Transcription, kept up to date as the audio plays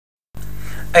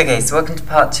Okay, so welcome to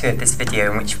part 2 of this video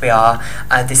in which we are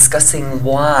discussing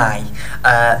why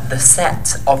the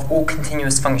set of all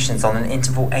continuous functions on an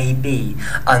interval AB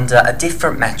under a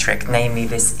different metric, namely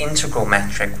this integral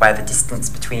metric where the distance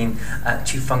between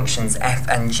two functions f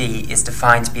and g is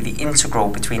defined to be the integral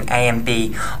between a and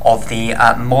b of the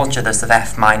modulus of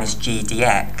f minus g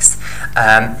dx,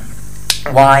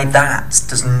 why that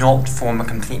does not form a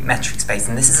complete metric space.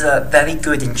 And this is a very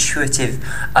good intuitive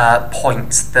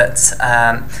point that,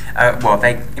 well, a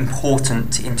very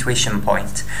important intuition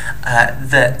point,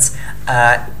 that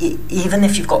even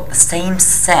if you've got the same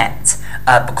set,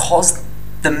 because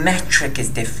the metric is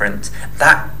different,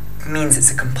 that means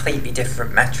it's a completely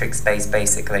different metric space,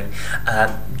 basically.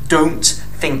 Don't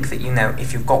think that, you know,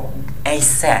 if you've got a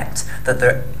set,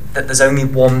 that there's only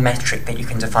one metric that you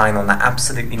can define on that.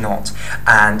 Absolutely not.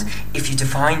 And if you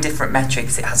define different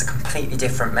metrics, it has a completely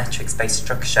different metric space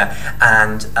structure,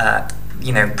 and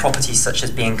you know, properties such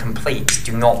as being complete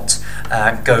do not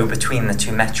go between the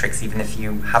two metrics, even if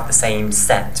you have the same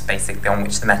set, basically, on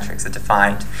which the metrics are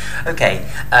defined. Okay,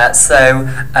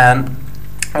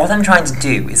 what I'm trying to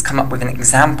do is come up with an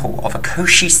example of a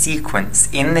Cauchy sequence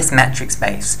in this metric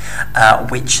space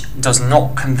which does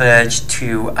not converge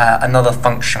to another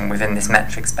function within this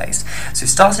metric space. So we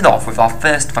started off with our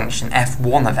first function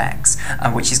f1 of x,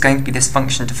 which is going to be this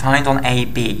function defined on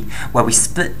AB, where we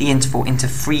split the interval into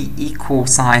 3 equal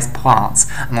sized parts,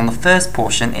 and on the first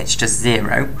portion it's just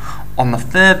 0. On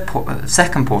the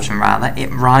second portion,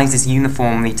 it rises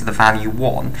uniformly to the value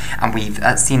 1, and we've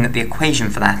seen that the equation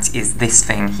for that is this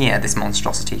thing here, this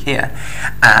monstrosity here,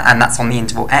 and that's on the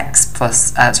interval x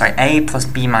plus, a plus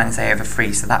b minus a over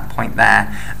 3, so that point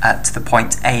there to the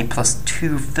point a plus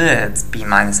 2/3 b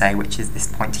minus a, which is this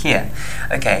point here.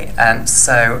 Okay,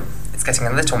 so it's getting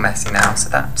a little messy now, so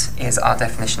that is our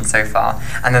definition so far,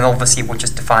 and then obviously we'll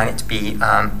just define it to be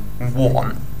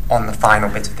 1 on the final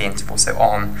bit of the interval, so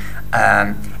on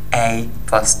a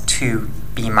plus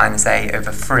 2b minus a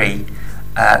over 3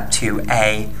 to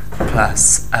a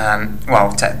plus,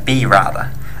 well, to b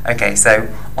rather. Okay, so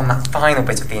on that final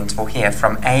bit of the interval here,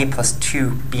 from a plus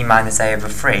 2b minus a over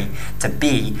 3 to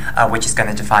b, we're just going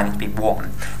to define it to be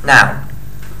 1. Now,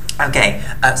 okay,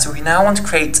 so we now want to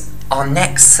create our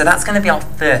next, so that's going to be our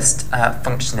first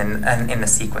function in the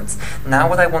sequence. Now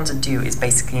what I want to do is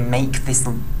basically make this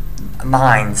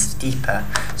line steeper.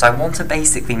 So I want to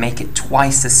basically make it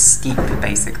twice as steep,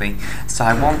 basically. So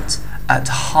I want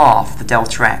to halve the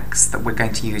delta x that we're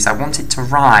going to use. I want it to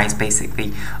rise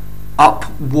basically up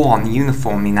 1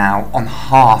 uniformly now on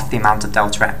half the amount of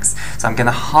delta x. So I'm going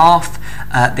to half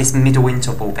this middle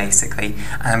interval basically,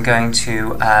 and I'm going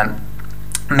to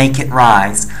make it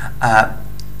rise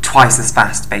twice as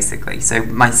fast, basically. So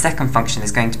my second function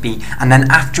is going to be, and then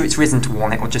after it's risen to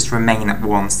 1, it will just remain at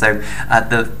 1. So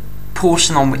the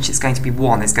portion on which it's going to be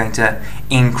 1 is going to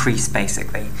increase,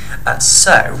 basically.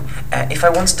 If I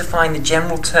want to define the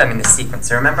general term in this sequence,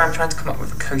 so remember I'm trying to come up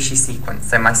with a Cauchy sequence,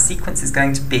 so my sequence is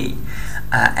going to be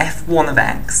f1 of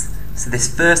x, so this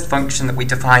first function that we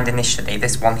defined initially,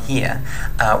 this one here,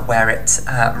 where it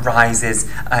rises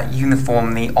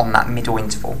uniformly on that middle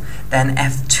interval, then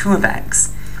f2 of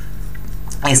x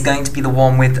is going to be the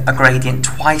one with a gradient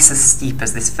twice as steep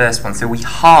as this first one, so we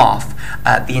halve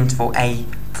the interval a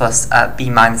plus b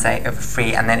minus a over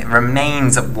 3, and then it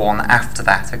remains at 1 after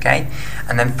that, okay?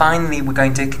 And then finally we're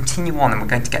going to continue on, and we're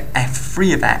going to get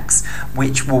f3 of x,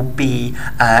 which will be,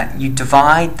 you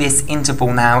divide this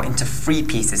interval now into 3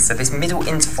 pieces, so this middle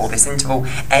interval, this interval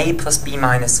a plus b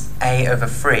minus a over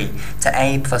 3 to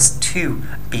a plus 2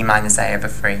 b minus a over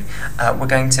 3, we're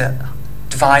going to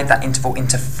divide that interval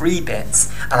into 3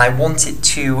 bits, and I want it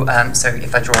to, so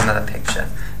if I draw another picture,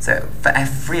 so for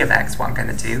f3 of x, what I'm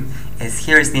going to do is,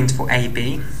 here is the interval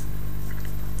AB.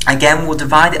 Again, we'll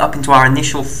divide it up into our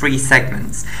initial 3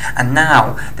 segments, and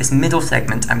now this middle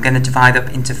segment I'm going to divide up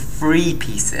into 3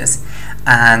 pieces,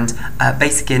 and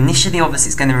basically initially obviously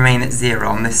it's going to remain at 0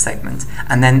 on this segment,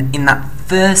 and then in that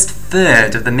first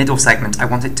third of the middle segment I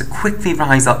want it to quickly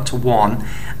rise up to 1,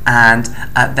 and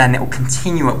then it will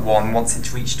continue at 1 once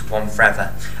it's reached 1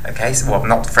 forever. Okay, so, well,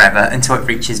 not forever, until it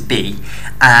reaches b.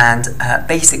 And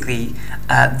basically,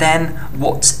 then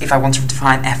what, if I want to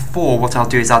define f4, what I'll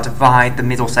do is I'll divide the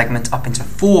middle segment up into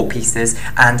 4 pieces,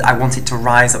 and I want it to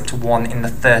rise up to 1 in the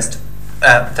first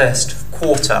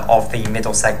quarter of the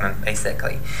middle segment,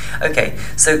 basically. Okay,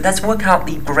 so let's work out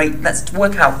the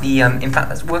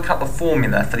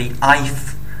formula for the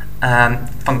if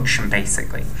function,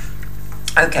 basically.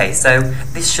 Okay, so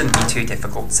this shouldn't be too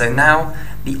difficult. So now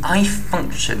the if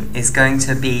function is going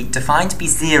to be defined to be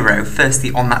 0,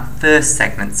 firstly on that first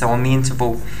segment, so on the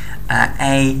interval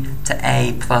a to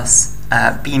a plus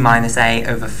b minus a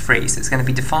over 3. So it's going to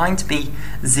be defined to be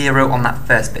 0 on that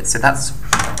first bit. So that's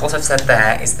what I've said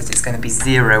there, is that it's going to be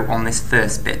 0 on this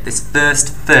first bit, this first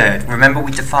third. Remember,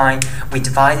 we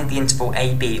divided the interval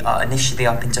AB initially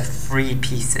up into 3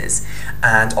 pieces,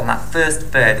 and on that first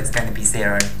third it's going to be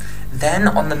 0. Then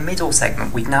on the middle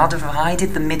segment, we've now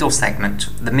divided the middle segment,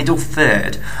 the middle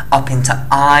third, up into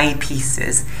I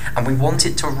pieces, and we want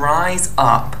it to rise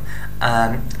up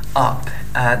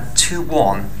to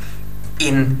 1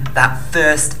 in that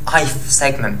first if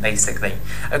segment, basically.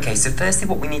 Okay, so firstly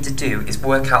what we need to do is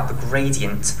work out the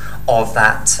gradient of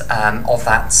that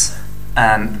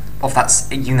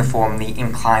uniformly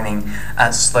inclining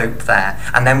slope there,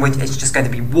 and then it's just going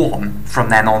to be 1 from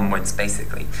then onwards,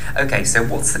 basically. Okay, so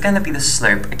what's going to be the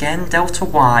slope? Again, delta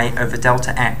y over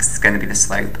delta x is going to be the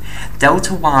slope.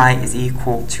 Delta y is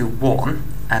equal to 1,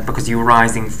 because you're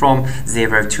rising from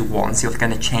 0 to 1, so you're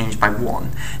going to change by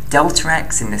 1. Delta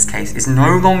x in this case is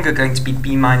no longer going to be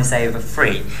b minus a over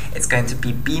 3. It's going to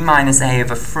be b minus a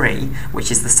over 3,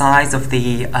 which is the size of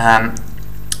the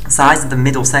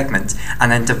middle segment,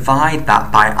 and then divide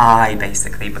that by I,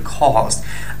 basically, because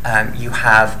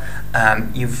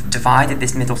you've divided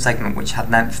this middle segment, which had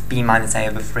length b minus a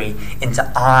over 3, into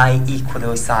I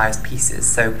equally sized pieces.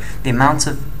 So the amount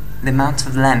of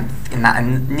length in that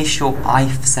initial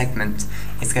if segment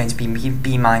is going to be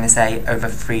b minus a over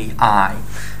 3i.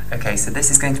 Okay, so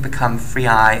this is going to become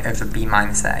 3i over b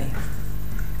minus a.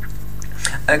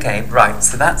 Okay, right,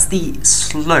 so that's the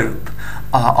slope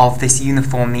of this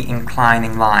uniformly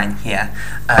inclining line here.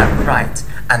 Right,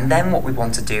 and then what we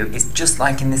want to do is, just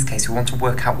like in this case, we want to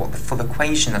work out what the full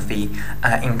equation of the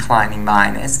inclining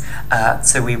line is.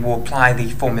 So we will apply the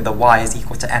formula y is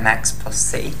equal to mx plus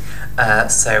c.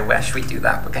 So where should we do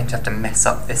that? We're going to have to mess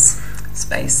up this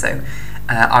space. So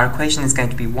our equation is going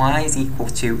to be y is equal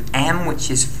to m, which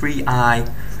is 3i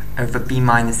over b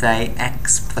minus a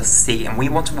x plus c, and we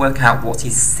want to work out what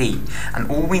is c, and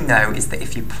all we know is that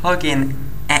if you plug in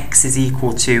x is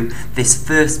equal to this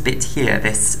first bit here,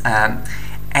 this a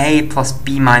plus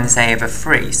b minus a over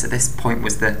 3, so this point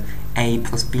was the a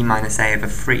plus b minus a over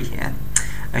 3 here,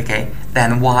 okay,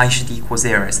 then y should equal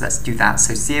 0, so let's do that.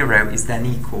 So 0 is then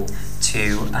equal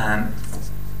to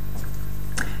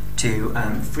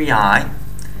 3i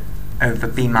over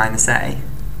b minus a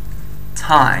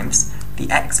times the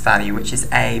x value, which is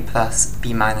a plus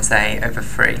b minus a over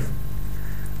 3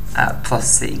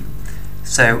 plus c.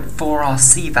 So for our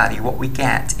c value, what we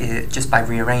get is, just by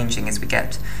rearranging, is we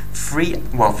get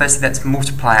well, firstly let's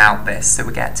multiply out this, so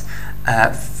we get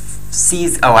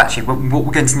c's, actually what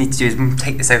we're going to need to do is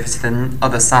take this over to the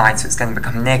other side, so it's going to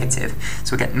become negative.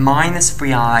 So we get minus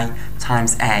 3i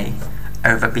times a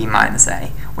over b minus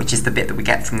a, which is the bit that we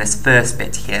get from this first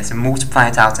bit here. So multiply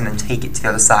it out and then take it to the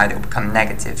other side, it will become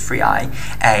negative 3i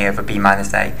a over b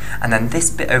minus a. And then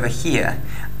this bit over here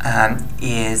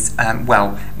is,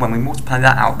 well, when we multiply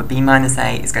that out, the b minus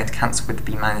a is going to cancel with the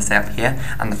b minus a up here,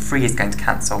 and the 3 is going to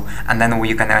cancel, and then all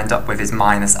you're going to end up with is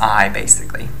minus I,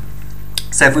 basically.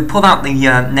 So if we pull out the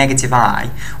negative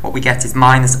I, what we get is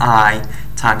minus I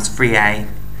times 3a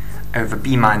over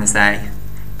b minus a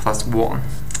plus 1.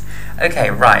 Okay,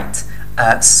 right.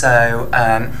 So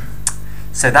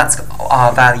that's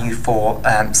our value for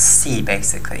C,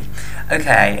 basically.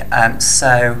 Okay, and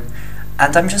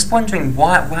I'm just wondering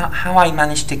how I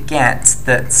managed to get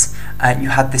that you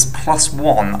had this plus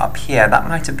 1 up here. That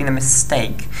might have been a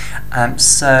mistake.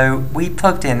 So we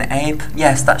plugged in a,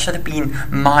 yes, that should have been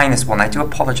minus 1. I do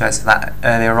apologise for that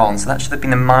earlier on. So that should have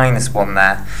been a minus 1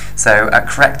 there. So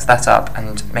correct that up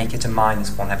and make it a minus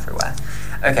 1 everywhere.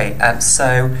 Okay,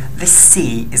 so this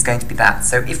C is going to be that.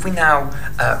 So if we now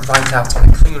write out on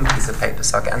a clean piece of paper,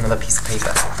 so I'll get another piece of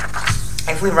paper.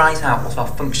 If we write out what our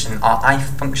if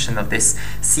function of this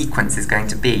sequence is going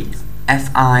to be,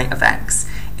 fi of x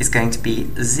is going to be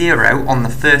 0 on the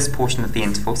first portion of the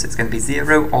interval, so it's going to be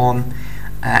 0 on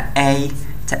a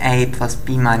to a plus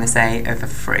b minus a over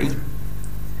 3.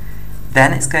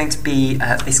 Then it's going to be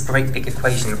this great big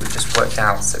equation that we've just worked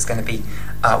out. So it's going to be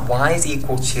y is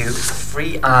equal to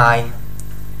 3i,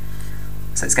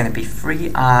 so it's going to be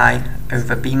 3i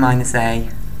over b minus a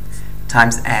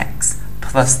times x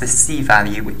plus the c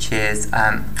value, which is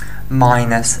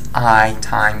minus I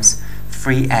times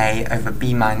 3a over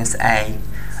b minus a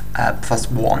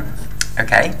plus 1.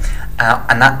 Okay,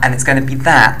 and it's going to be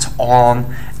that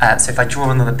on, so if I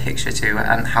draw another picture to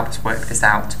help us work this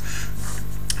out.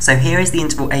 So here is the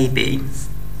interval AB,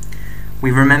 we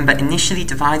remember initially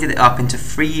divided it up into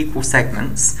 3 equal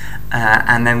segments,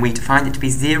 and then we defined it to be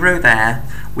 0 there.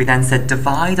 We then said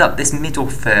divide up this middle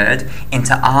third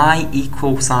into I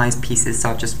equal size pieces, so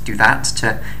I'll just do that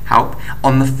to help.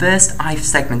 On the first I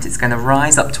segment, it's going to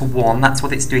rise up to 1, that's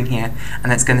what it's doing here,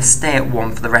 and it's going to stay at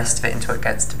 1 for the rest of it until it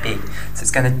gets to b. So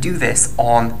it's going to do this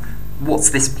on, what's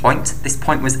this point? This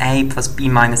point was a plus b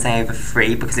minus a over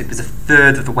 3, because it was a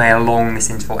third of the way along this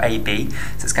interval ab.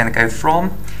 So it's going to go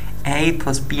from a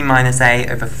plus b minus a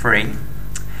over 3.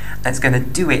 It's going to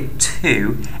do it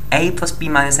to a plus b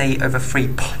minus a over 3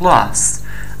 plus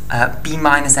b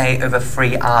minus a over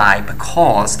 3i,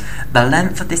 because the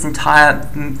length of this entire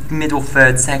middle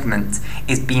third segment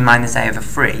is b minus a over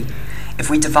 3. If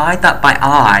we divide that by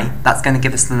I, that's going to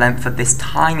give us the length of this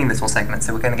tiny little segment,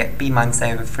 so we're going to get b minus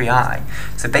a over 3i.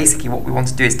 So basically what we want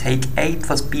to do is take a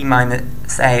plus b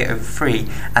minus a over 3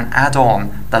 and add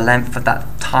on the length of that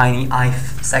tiny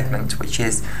I-th segment, which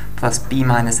is plus b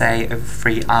minus a over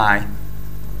 3i.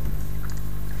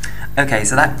 Okay,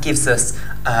 so that gives us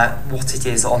what it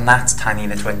is on that tiny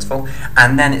little interval,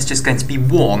 and then it's just going to be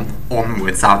 1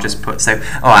 onwards. I'll just put, so,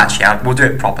 we'll do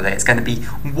it properly. It's going to be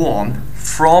 1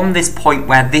 from this point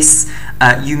where this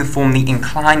uniformly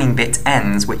inclining bit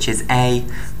ends, which is a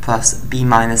plus b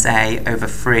minus a over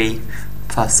 3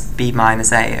 plus b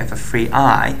minus a over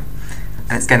 3i,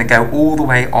 and it's going to go all the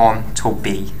way on till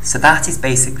b. So that is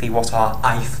basically what our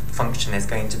I-th function is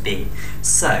going to be.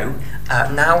 So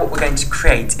now what we're going to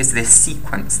create is this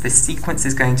sequence. This sequence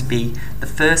is going to be the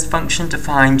first function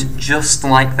defined just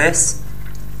like this,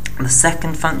 the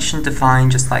second function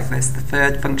defined just like this, the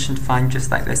third function defined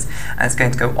just like this, and it's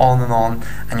going to go on,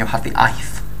 and you'll have the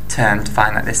I-th term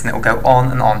defined like this, and it will go on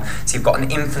and on. So you've got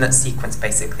an infinite sequence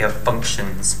basically of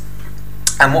functions.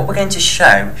 And what we're going to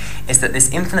show is that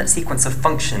this infinite sequence of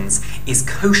functions is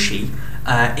Cauchy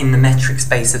in the metric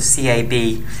space of CAB,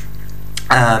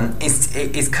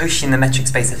 is Cauchy in the metric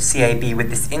space of CAB with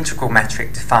this integral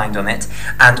metric defined on it,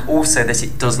 and also that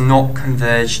it does not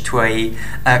converge to a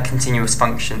continuous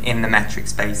function in the metric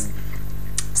space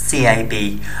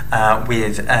CAB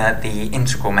with the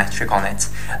integral metric on it.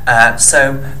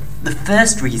 So the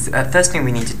first thing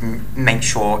we need to make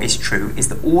sure is true is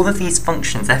that all of these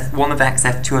functions, f1 of x,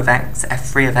 f2 of x,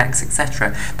 f3 of x,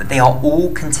 etc., that they are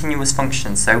all continuous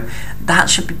functions. So that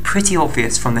should be pretty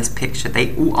obvious from this picture.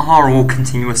 They are all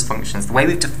continuous functions. The way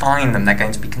we've defined them, they're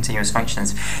going to be continuous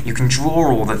functions. You can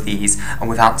draw all of these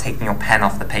without taking your pen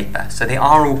off the paper. So they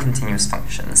are all continuous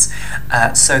functions.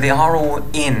 So they are all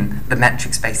in the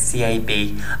metric space CAB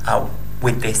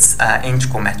with this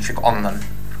integral metric on them.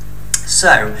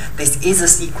 So this is a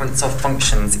sequence of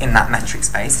functions in that metric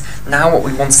space. Now what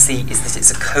we want to see is that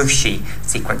it's a Cauchy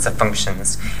sequence of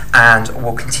functions, and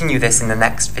we'll continue this in the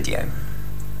next video.